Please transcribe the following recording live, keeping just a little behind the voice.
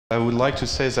I would like to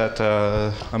say that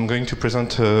I'm going to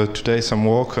present today some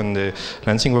work on the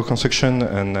Lansing reconstruction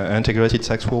and integrated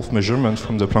Sachs-Wolf measurement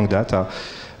from the Planck data.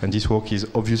 And this work is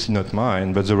obviously not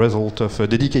mine, but the result of a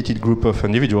dedicated group of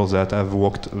individuals that have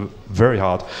worked very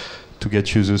hard to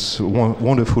get you this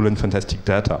wonderful and fantastic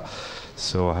data.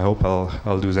 So I hope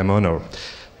I'll do them honor.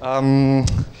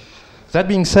 That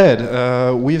being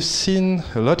said, we've seen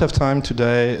a lot of time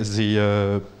today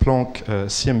the Planck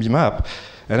CMB map.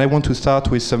 And I want to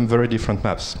start with some very different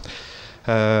maps.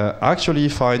 Actually,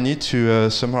 if I need to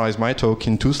summarize my talk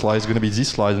in 2 slides, it's going to be this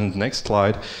slide and the next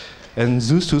slide. And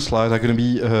those 2 slides are going to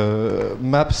be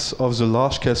maps of the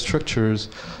large-scale structures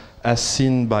as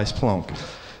seen by Planck.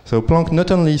 So Planck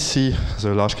not only see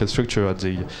the large-scale structure at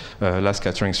the last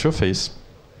scattering surface,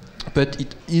 but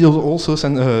it is also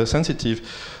sensitive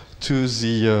to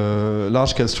the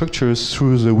large-scale structures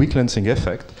through the weak lensing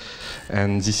effect.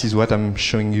 And this is what I'm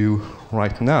showing you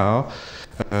right now,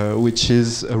 which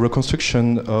is a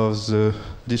reconstruction of the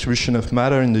distribution of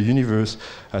matter in the universe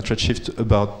at redshift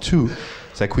about 2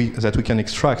 that we can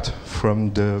extract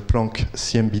from the Planck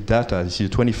CMB data. This is a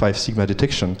 25 sigma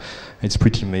detection. It's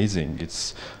pretty amazing.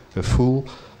 It's a full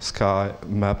sky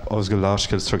map of the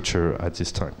large-scale structure at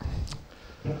this time.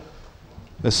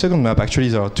 The second map, actually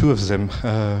there are 2 of them,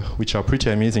 which are pretty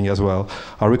amazing as well,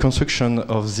 are reconstruction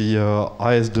of the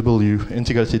ISW,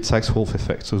 integrated Sachs-Wolf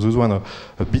effect. So those ones are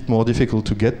a bit more difficult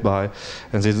to get by,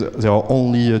 and there are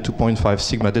only 2.5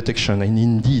 sigma detection, and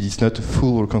indeed it's not a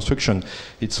full reconstruction,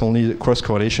 it's only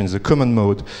cross-correlation, it's a common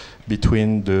mode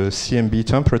between the CMB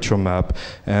temperature map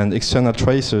and external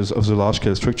tracers of the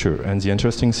large-scale structure. And the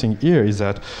interesting thing here is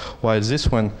that while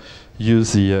this one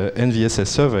use the NVSS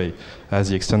survey as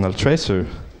the external tracer,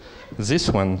 this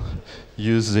one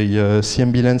use the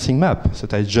CMB lensing map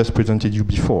that I just presented you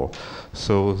before.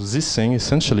 So this thing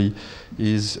essentially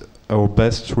is our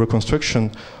best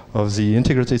reconstruction of the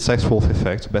integrated Sachs-Wolf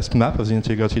effect, best map of the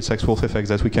integrated Sachs-Wolf effect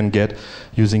that we can get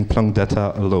using Planck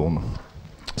data alone.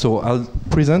 So I'll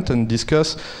present and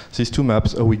discuss these 2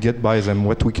 maps, how we get by them,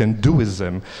 what we can do with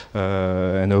them,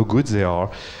 and how good they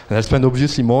are. And I'll spend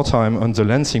obviously more time on the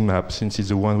lensing map, since it's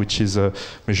the one which is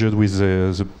measured with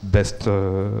the best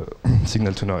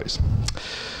signal to noise.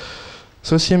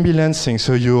 So CMB lensing,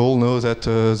 so you all know that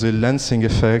the lensing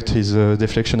effect is a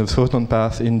deflection of photon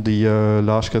path in the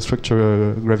large-scale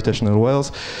structure gravitational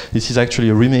wells. This is actually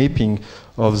a remapping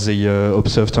of the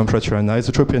observed temperature and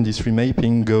isotropy, and this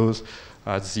remapping goes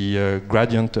at the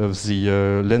gradient of the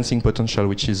lensing potential,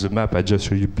 which is the map I just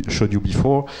showed you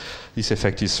before. This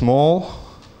effect is small,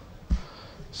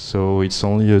 so it's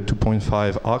only a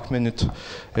 2.5 arc-minute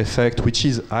effect, which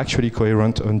is actually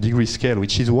coherent on degree scale,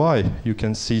 which is why you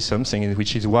can see something, and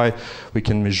which is why we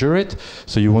can measure it.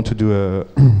 So you want to do a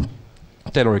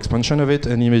Taylor expansion of it,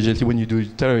 and immediately when you do a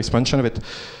Taylor expansion of it,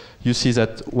 you see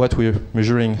that what we're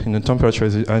measuring in the temperature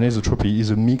and anisotropy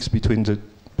is a mix between the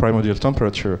primordial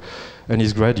temperature and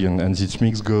its gradient, and this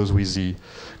mix goes with the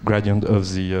gradient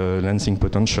of the lensing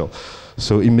potential.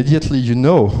 So immediately you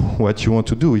know what you want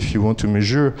to do if you want to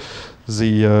measure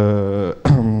the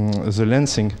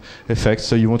lensing effect.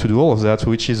 So you want to do all of that,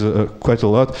 which is quite a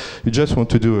lot. You just want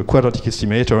to do a quadratic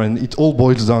estimator, and it all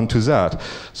boils down to that.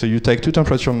 So you take 2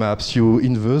 temperature maps, you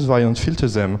inverse variant filter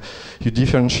them, you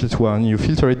differentiate one, you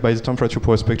filter it by the temperature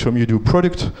per spectrum, you do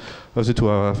product of the 2.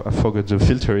 I forgot the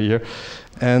filter here,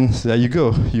 and there you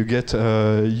go. You get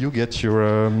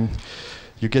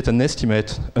you get an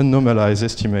estimate, a normalized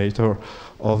estimator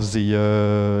of the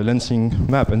lensing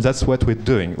map, and that's what we're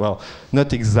doing. Well,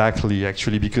 not exactly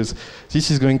actually, because this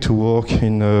is going to work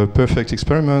in a perfect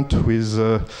experiment with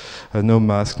no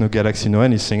mask, no galaxy, no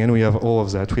anything, and we have all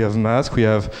of that. We have mask, we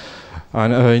have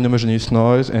an inhomogeneous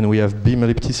noise, and we have beam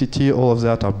ellipticity. All of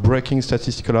that are breaking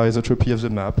statistical isotropy of the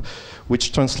map,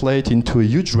 which translate into a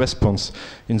huge response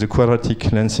in the quadratic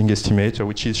lensing estimator,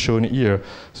 which is shown here.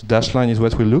 The dashed line is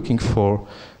what we're looking for,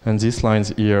 and this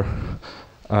line's here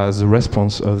as a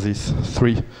response of this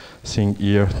 3 thing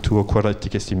here to a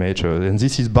quadratic estimator. And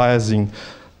this is biasing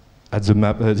at the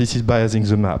map. This is biasing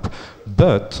the map.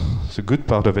 But the good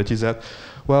part of it is that,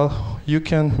 well, you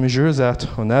can measure that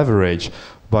on average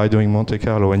by doing Monte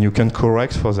Carlo, and you can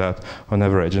correct for that on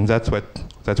average, and that's what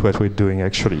we're doing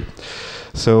actually.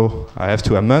 So I have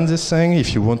to amend this thing.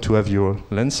 If you want to have your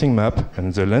lensing map,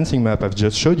 and the lensing map I've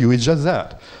just showed you is just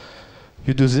that.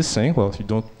 You do this thing. Well, you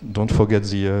don't forget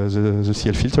the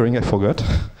CL filtering. I forgot.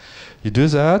 You do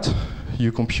that.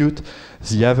 You compute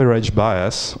the average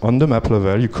bias on the map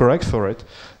level. You correct for it,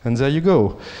 and there you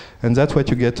go. And that's what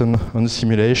you get on the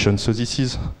simulation. So this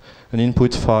is an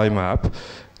input phi map.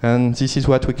 And this is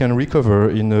what we can recover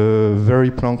in a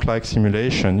very Planck-like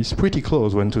simulation. It's pretty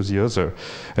close one to the other.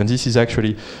 And this is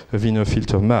actually a Wiener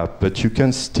filter map, but you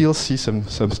can still see some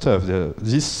stuff.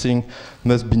 This thing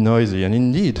must be noisy, and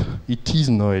indeed, it is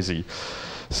noisy.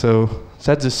 So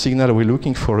that's the signal we're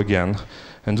looking for again.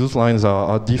 And those lines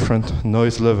are different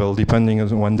noise level depending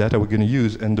on what data we're going to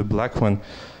use, and the black one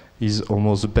is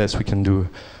almost the best we can do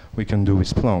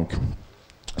with Planck.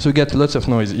 So you get lots of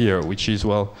noise here, which is,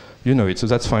 well, you know it, so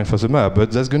that's fine for the map,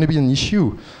 but that's going to be an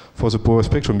issue for the power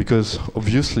spectrum, because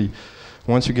obviously,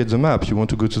 once you get the map, you want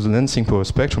to go to the lensing power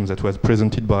spectrum that was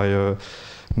presented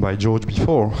by George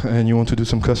before, and you want to do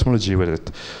some cosmology with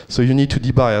it. So you need to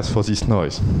debias for this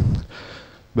noise.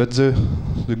 But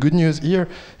the good news here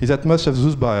is that most of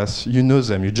those bias, you know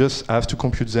them, you just have to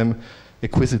compute them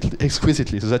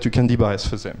exquisitely so that you can debias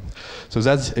for them. So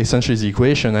that's essentially the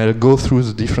equation. I'll go through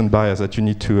the different bias that you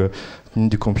need to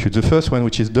compute. The first one,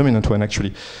 which is dominant one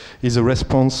actually, is a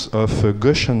response of a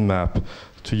Gaussian map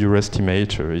to your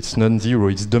estimator. It's non-zero,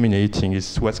 it's dominating,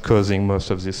 it's what's causing most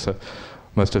of this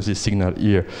signal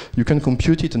here. You can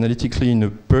compute it analytically in a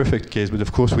perfect case, but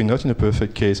of course we're not in a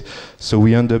perfect case, so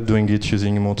we end up doing it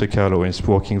using Monte Carlo, and it's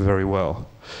working very well.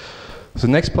 The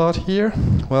next part here,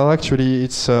 well, actually,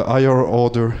 it's a higher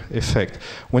order effect.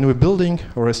 When we're building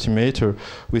our estimator,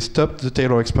 we stopped the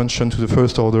Taylor expansion to the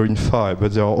first order in 5,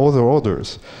 but there are other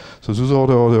orders. So those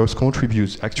other orders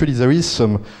contribute. Actually, there is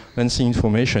some lensing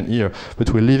information here, but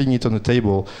we're leaving it on the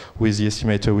table with the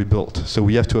estimator we built. So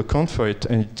we have to account for it,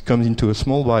 and it comes into a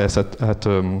small bias at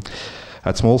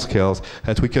small scales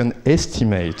that we can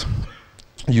estimate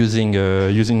using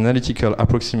analytical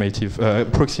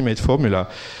approximate formula,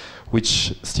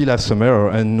 which still have some error,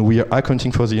 and we are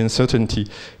accounting for the uncertainty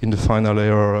in the final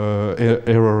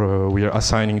error we are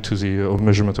assigning to the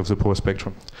measurement of the power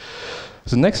spectrum.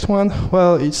 The next one,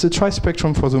 well, it's a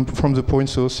trispectrum from the point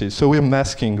sources. So we're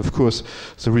masking, of course,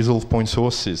 the resolved point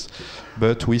sources,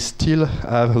 but we still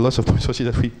have a lot of point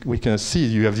sources that we can see.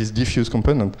 You have this diffuse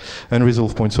component and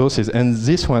resolved point sources, and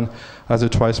this one has a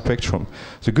trispectrum.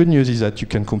 The good news is that you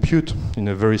can compute in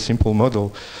a very simple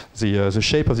model the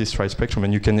shape of this trispectrum,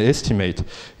 and you can estimate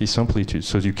its amplitude.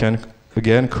 So you can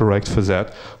again correct for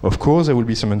that. Of course, there will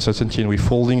be some uncertainty, and we're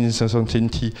folding this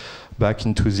uncertainty back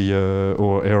into the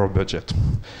our error budget.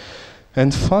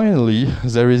 And finally,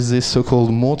 there is this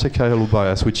so-called Monte Carlo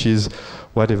bias, which is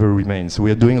whatever remains.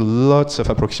 We are doing lots of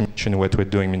approximation in what we're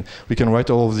doing. I mean, we can write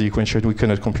all of the equations, we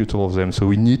cannot compute all of them, so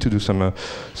we need to do some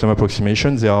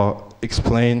approximations. They are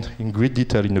explained in great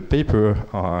detail in the paper.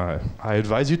 I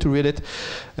advise you to read it.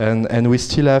 And we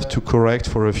still have to correct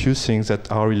for a few things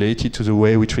that are related to the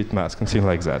way we treat mask and things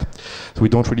like that. So we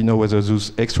don't really know whether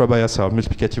those extra bias are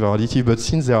multiplicative or additive, but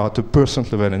since they are at a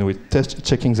percent level and we're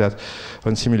checking that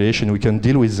on simulation, we can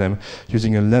deal with them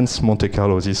using a lens Monte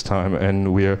Carlo this time,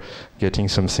 and we're getting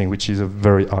something which is of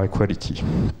very high quality.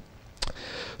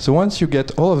 So once you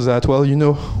get all of that, well, you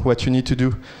know what you need to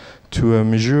do to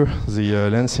measure the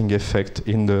lensing effect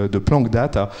in the Planck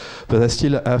data, but I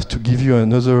still have to give you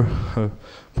another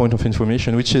point of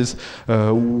information, which is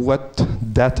what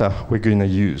data we're going to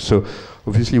use. So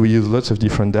obviously we use lots of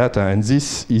different data, and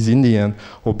this is in the end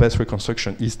our best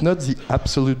reconstruction. It's not the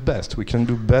absolute best, we can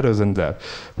do better than that,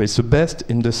 but it's the best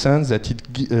in the sense that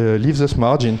it leaves us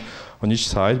margin on each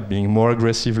side, being more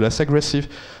aggressive, less aggressive,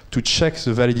 to check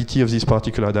the validity of this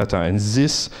particular data, and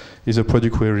this is a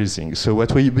product we're using. So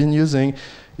what we've been using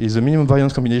is a minimum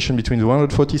variance combination between the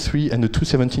 143 and the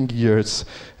 217 GHz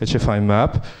HFI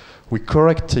map. We're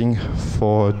correcting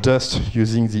for dust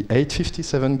using the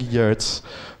 857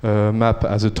 GHz map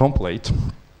as a template.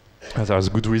 There's a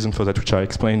good reason for that, which I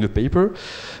explained in the paper.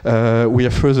 We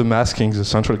are further masking the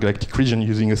central galactic region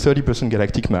using a 30%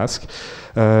 galactic mask.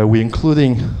 We're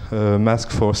including a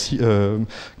mask for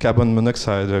carbon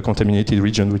monoxide contaminated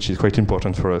region, which is quite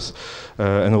important for us,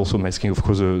 and also masking, of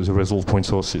course, the resolved point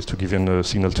sources to give them a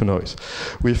signal to noise.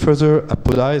 We're further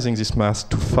apodizing this mask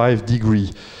to 5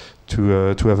 degrees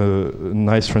to have a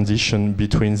nice transition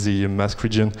between the mask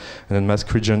region and the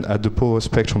mask region at the power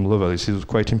spectrum level. This is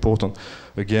quite important,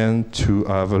 again, to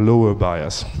have a lower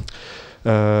bias.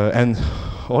 And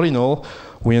all in all,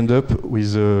 we end up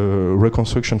with a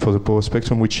reconstruction for the power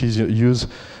spectrum, which is use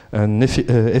an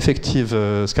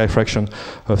effective sky fraction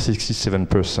of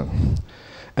 67%.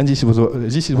 And this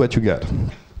is what you get.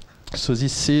 So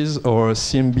this is our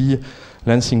CMB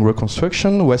lensing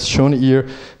reconstruction. What's shown here,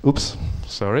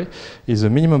 is the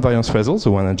minimum variance result,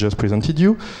 the one I just presented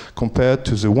you, compared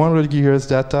to the 100 GHz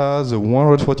data, the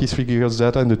 143 GHz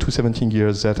data, and the 217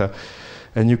 GHz data.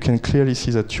 and you can clearly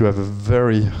see that you have a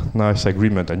very nice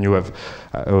agreement, and you have,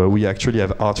 we actually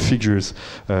have art figures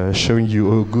showing you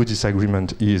how good this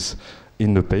agreement is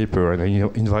in the paper, and I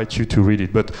invite you to read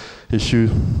it. But if you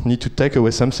need to take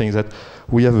away something, that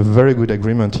we have a very good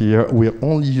agreement here. We are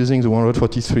only using the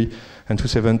 143 and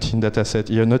 217 data set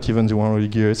here, not even the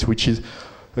 100 GHz, which is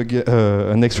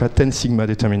an extra 10 sigma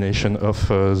determination of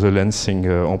the lensing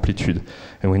amplitude,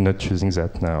 and we're not using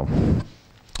that now.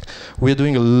 We're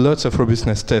doing lots of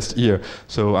robustness tests here,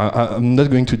 so I'm not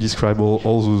going to describe all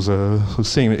those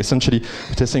things. Essentially,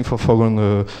 we're testing for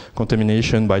foreground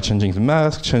contamination by changing the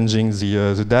mask, changing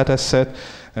the data set,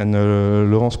 and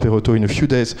Laurence Perotto in a few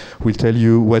days will tell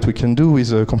you what we can do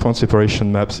with compound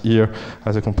separation maps here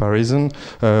as a comparison.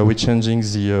 We're changing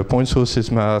the point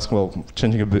sources mask, well,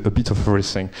 changing a bit of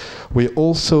everything. We're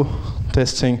also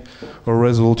testing a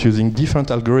result using different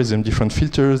algorithms, different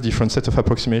filters, different set of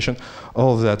approximation.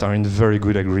 All of that are in very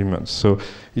good agreement. So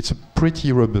it's a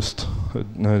pretty robust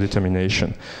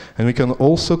determination. And we can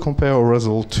also compare our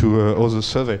result to other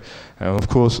survey. And of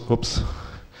course,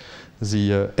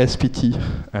 the SPT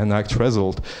and ACT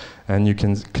result, and you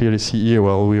can clearly see here,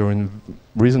 well, we are in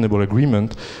reasonable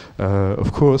agreement.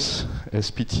 Of course,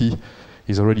 SPT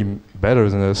is already better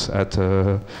than us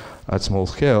at small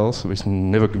scales, so it's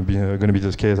never going to be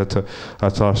the case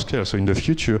at large scale. So in the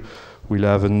future, we'll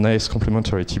have a nice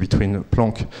complementarity between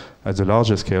Planck at the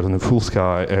larger scale and the full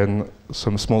sky, and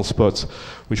some small spots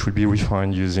which will be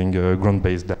refined using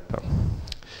ground-based data.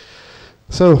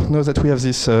 So now that we have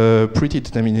this pretty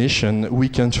determination, we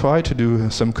can try to do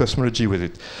some cosmology with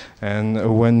it.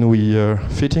 And when we are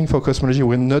fitting for cosmology,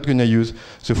 we're not going to use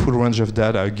the full range of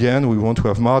data. Again, we want to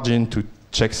have margin to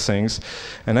check things.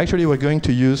 And actually, we're going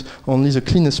to use only the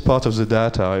cleanest part of the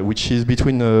data, which is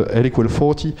between L equal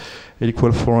 40, L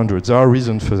equal 400. There are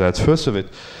reasons for that. First of it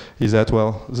is that,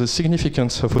 well, the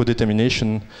significance of our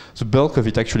determination, the bulk of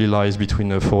it actually lies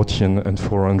between 40 and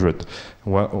 400.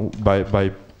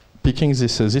 By picking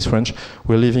this range,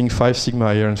 we're leaving 5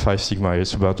 sigma here and 5 sigma here.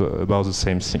 It's about the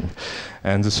same thing.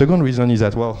 And the second reason is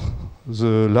that, well,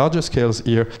 the larger scales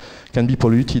here can be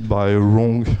polluted by a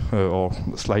wrong or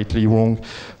slightly wrong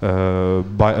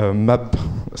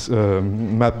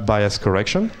map bias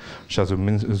correction, which are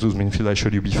those mean fields I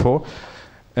showed you before.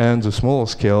 And the smaller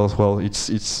scales, well, it's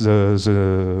the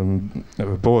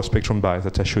Bohr spectrum bias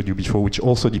that I showed you before, which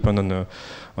also depend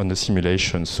on the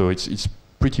simulation. So it's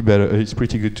pretty better. It's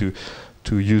pretty good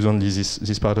to use only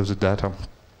this part of the data.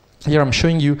 Here I'm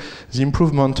showing you the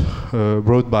improvement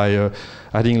brought by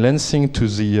adding lensing to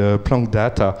the Planck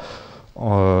data.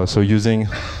 So using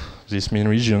this mean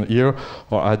region here,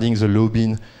 or adding the low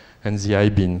bin and the high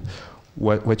bin.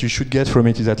 What you should get from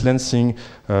it is that lensing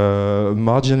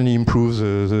marginally improves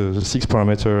the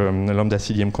 6-parameter lambda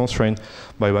CDM constraint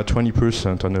by about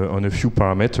 20% on a few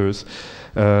parameters.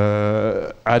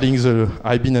 Adding the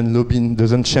high bin and low bin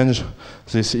doesn't change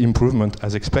this improvement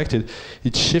as expected.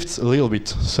 It shifts a little bit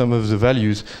some of the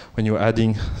values when you're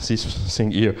adding this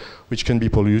thing here, which can be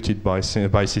polluted by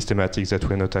systematics that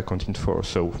we're not accounting for.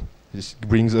 So this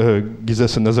gives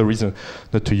us another reason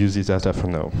not to use this data for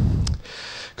now.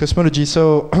 Cosmology.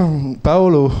 So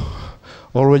Paolo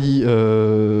already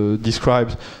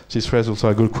described this result, so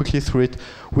I'll go quickly through it.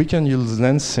 We can use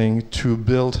lensing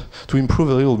to improve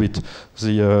a little bit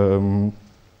the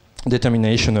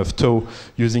determination of tau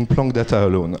using Planck data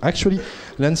alone. Actually,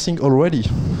 lensing already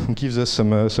gives us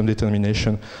some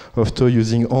determination of tau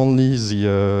using only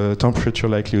the temperature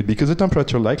likelihood, because the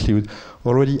temperature likelihood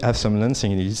already has some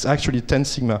lensing in it. It's actually 10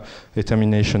 sigma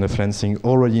determination of lensing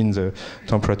already in the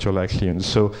temperature likelihood.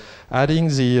 So adding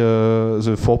the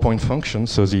 4-point function,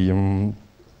 so the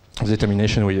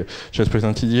determination we just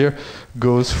presented here,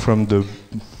 goes from the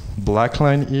black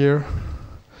line here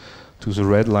to the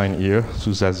red line here, so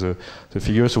that's the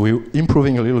figure. So we're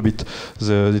improving a little bit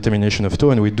the determination of tau,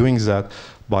 and we're doing that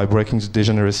by breaking the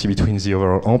degeneracy between the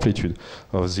overall amplitude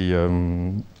of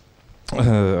the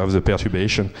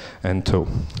perturbation and tau,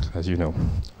 as you know.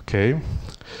 Okay.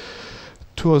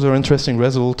 Two other interesting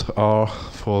results are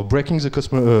for breaking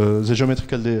the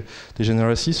geometrical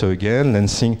degeneracy. So again,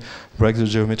 lensing breaks the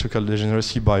geometrical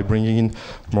degeneracy by bringing in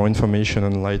more information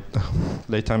on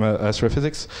late-time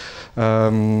astrophysics.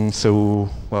 So,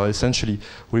 well, essentially,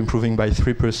 we're improving by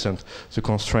 3% the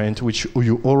constraint, which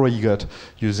you already got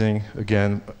using,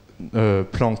 again,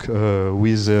 Planck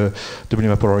with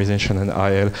WMAP polarization and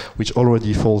IL, which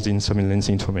already falls in some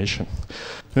lensing information.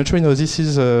 Neutrino, this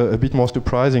is a bit more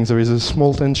surprising. There is a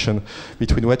small tension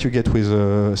between what you get with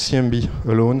CMB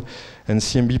alone and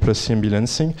CMB plus CMB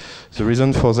lensing. The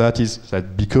reason for that is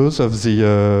that because of the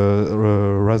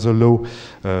rather low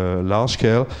large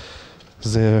scale, TT,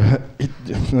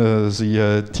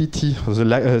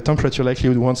 the temperature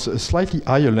likelihood, wants a slightly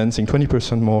higher lensing,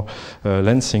 20% more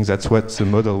lensing. That's what the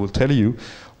model will tell you.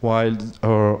 While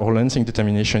our lensing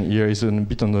determination here is a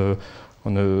bit on the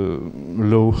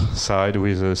low side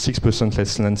with 6%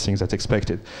 less lensing than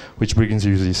expected, which brings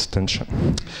you this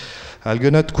tension. I'll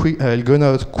go now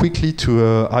quickly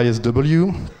to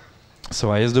ISW. So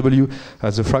ISW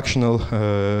has a fractional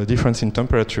difference in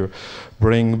temperature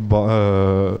bring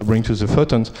to the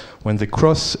photons when they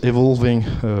cross evolving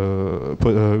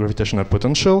gravitational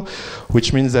potential,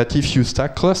 which means that if you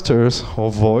stack clusters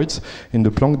or voids in the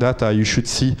Planck data, you should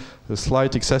see a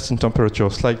slight excess in temperature,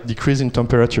 a slight decrease in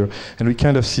temperature, and we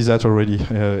kind of see that already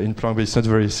in Planck, but it's not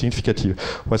very significant.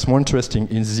 What's more interesting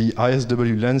is the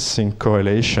ISW lensing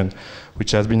correlation,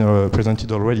 which has been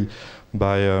presented already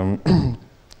by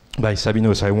by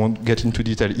Sabino, so I won't get into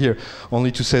detail here, only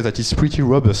to say that it's pretty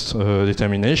robust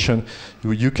determination.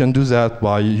 You can do that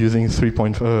by using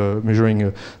measuring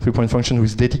a 3-point function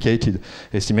with dedicated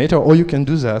estimator, or you can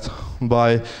do that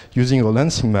by using a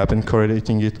lensing map and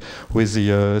correlating it with the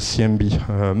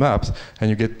CMB maps, and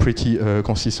you get pretty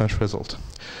consistent result.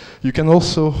 You can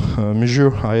also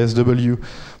measure ISW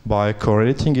by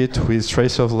correlating it with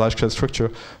trace of large-scale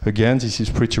structure. Again, this is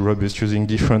pretty robust, using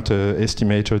different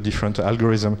estimator, different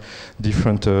algorithm,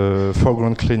 different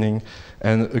foreground cleaning,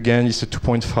 and again, it's a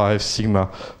 2.5 sigma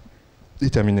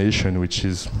determination, which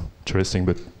is interesting,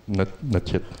 but not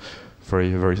yet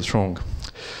very, very strong.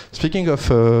 Speaking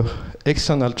of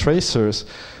external tracers,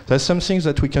 there's some things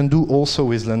that we can do also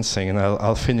with lensing, and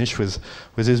I'll finish with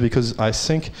this because I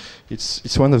think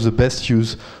it's one of the best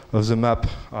use of the map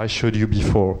I showed you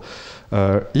before.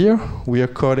 Here we are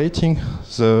correlating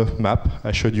the map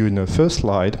I showed you in the first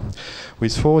slide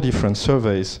with 4 different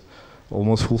surveys,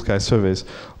 almost full-sky surveys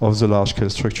of the large-scale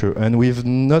structure, and we've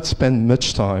not spent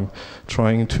much time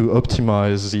trying to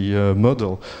optimize the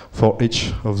model for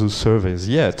each of those surveys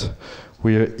yet.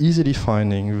 We are easily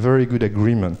finding very good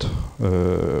agreement.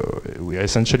 We are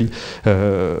essentially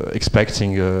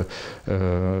expecting a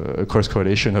cross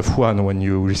correlation of 1 when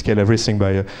you rescale everything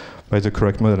by the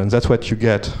correct model, and that's what you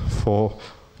get for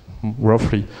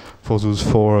roughly for those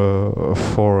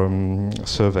four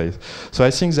surveys. So I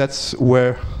think that's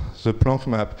where the Planck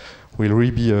map will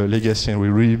really be a legacy and will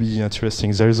really be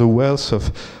interesting. There is a wealth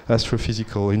of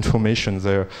astrophysical information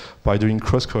there by doing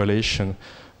cross correlation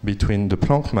between the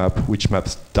Planck map, which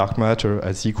maps dark matter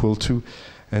as equal to,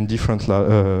 and different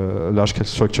large-scale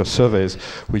structure surveys,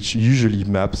 which usually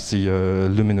maps the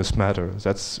luminous matter.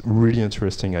 That's really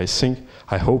interesting. I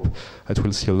hope that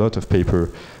we'll see a lot of paper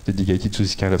dedicated to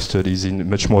this kind of studies in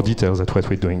much more detail than what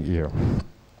we're doing here.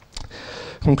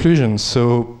 Conclusion.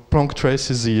 So Planck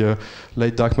traces the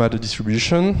late dark matter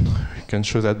distribution. You can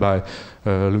show that by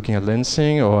looking at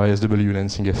lensing or ISW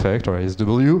lensing effect or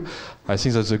ISW. I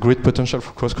think there's a great potential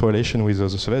for cross-correlation with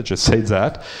other surveys. Just said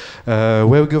that.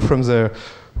 Where we go from there,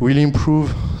 we'll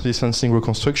improve this lensing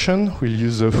reconstruction. We'll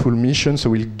use the full mission, so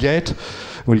we'll gain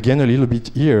a little bit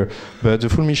here, but the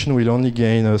full mission will only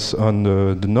gain us on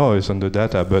the noise, on the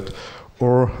data, but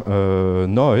our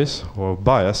noise or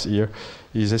bias here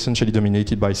is essentially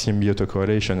dominated by CMB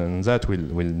autocorrelation, and that we'll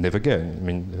never gain. I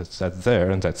mean, that's there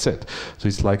and that's it. So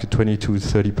it's like a 20 to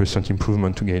 30%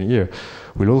 improvement to gain here.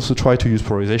 We'll also try to use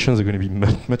polarizations. They're going to be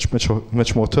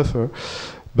much more tougher.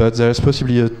 But there's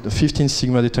possibly a 15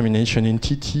 sigma determination in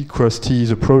TT cross T.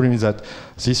 The problem is that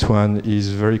this one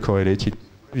is very correlated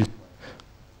with,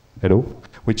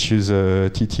 which is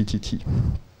TT.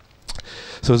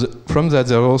 So from that,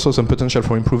 there are also some potential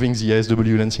for improving the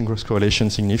ISW lensing cross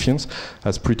correlation significance.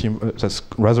 That's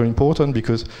rather important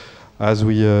because, as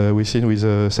we've seen with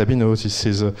Sabino, this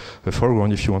is a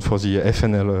foreground, if you want, for the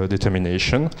FNL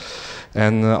determination.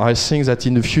 And I think that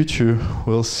in the future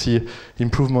we'll see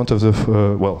improvement of the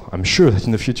well, I'm sure that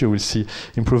in the future we'll see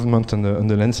improvement on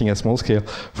the lensing at small scale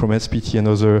from SPT and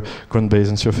other ground-based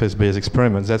and surface-based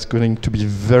experiments. That's going to be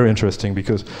very interesting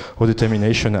because our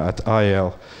determination at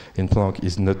IL in Planck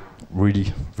is not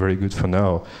really very good for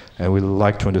now, and we'd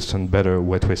like to understand better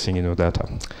what we're seeing in our data.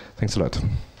 Thanks a lot.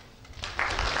 Thank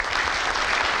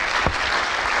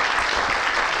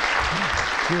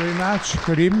you very much,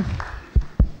 Karim.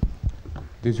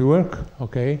 Did it work?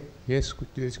 Okay. Yes.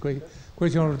 There's a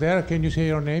question over there. Can you say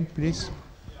your name, please?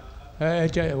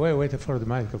 Wait for the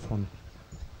microphone.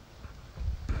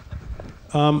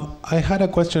 I had a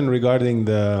question regarding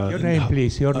your name,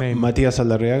 please. Your name. Matias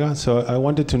Aldarriaga. So I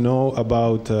wanted to know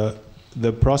about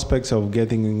the prospects of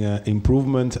getting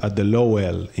improvement at the low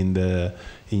L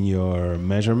in your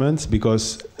measurements,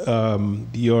 because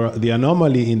the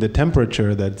anomaly in the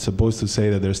temperature that's supposed to say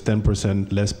that there's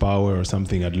 10% less power or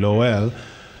something at low L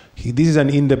this is an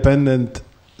independent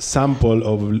sample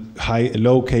of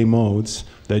low K modes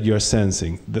that you're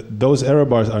sensing. Those error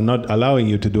bars are not allowing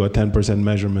you to do a 10%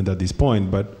 measurement at this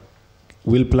point, but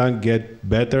will Planck get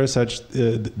better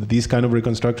these kind of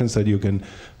reconstructions that you can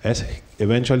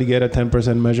eventually get a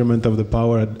 10% measurement of the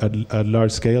power at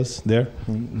large scales there?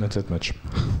 Not that much.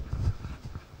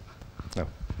 No,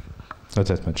 not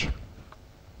that much.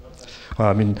 Well,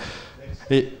 I mean,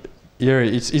 here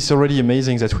it's already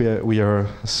amazing that we are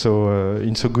so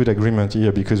in so good agreement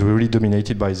here, because we're really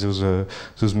dominated by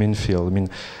those mean fields. I mean,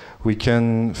 we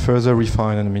can further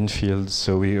refine the mean field,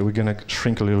 so we're going to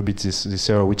shrink a little bit this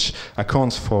error, which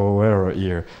accounts for error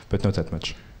here, but not that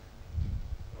much.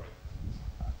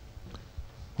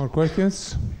 More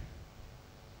questions?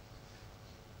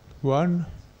 1,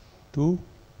 2,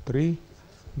 3,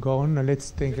 go on.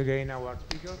 Let's think again our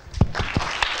figure.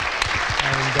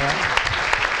 And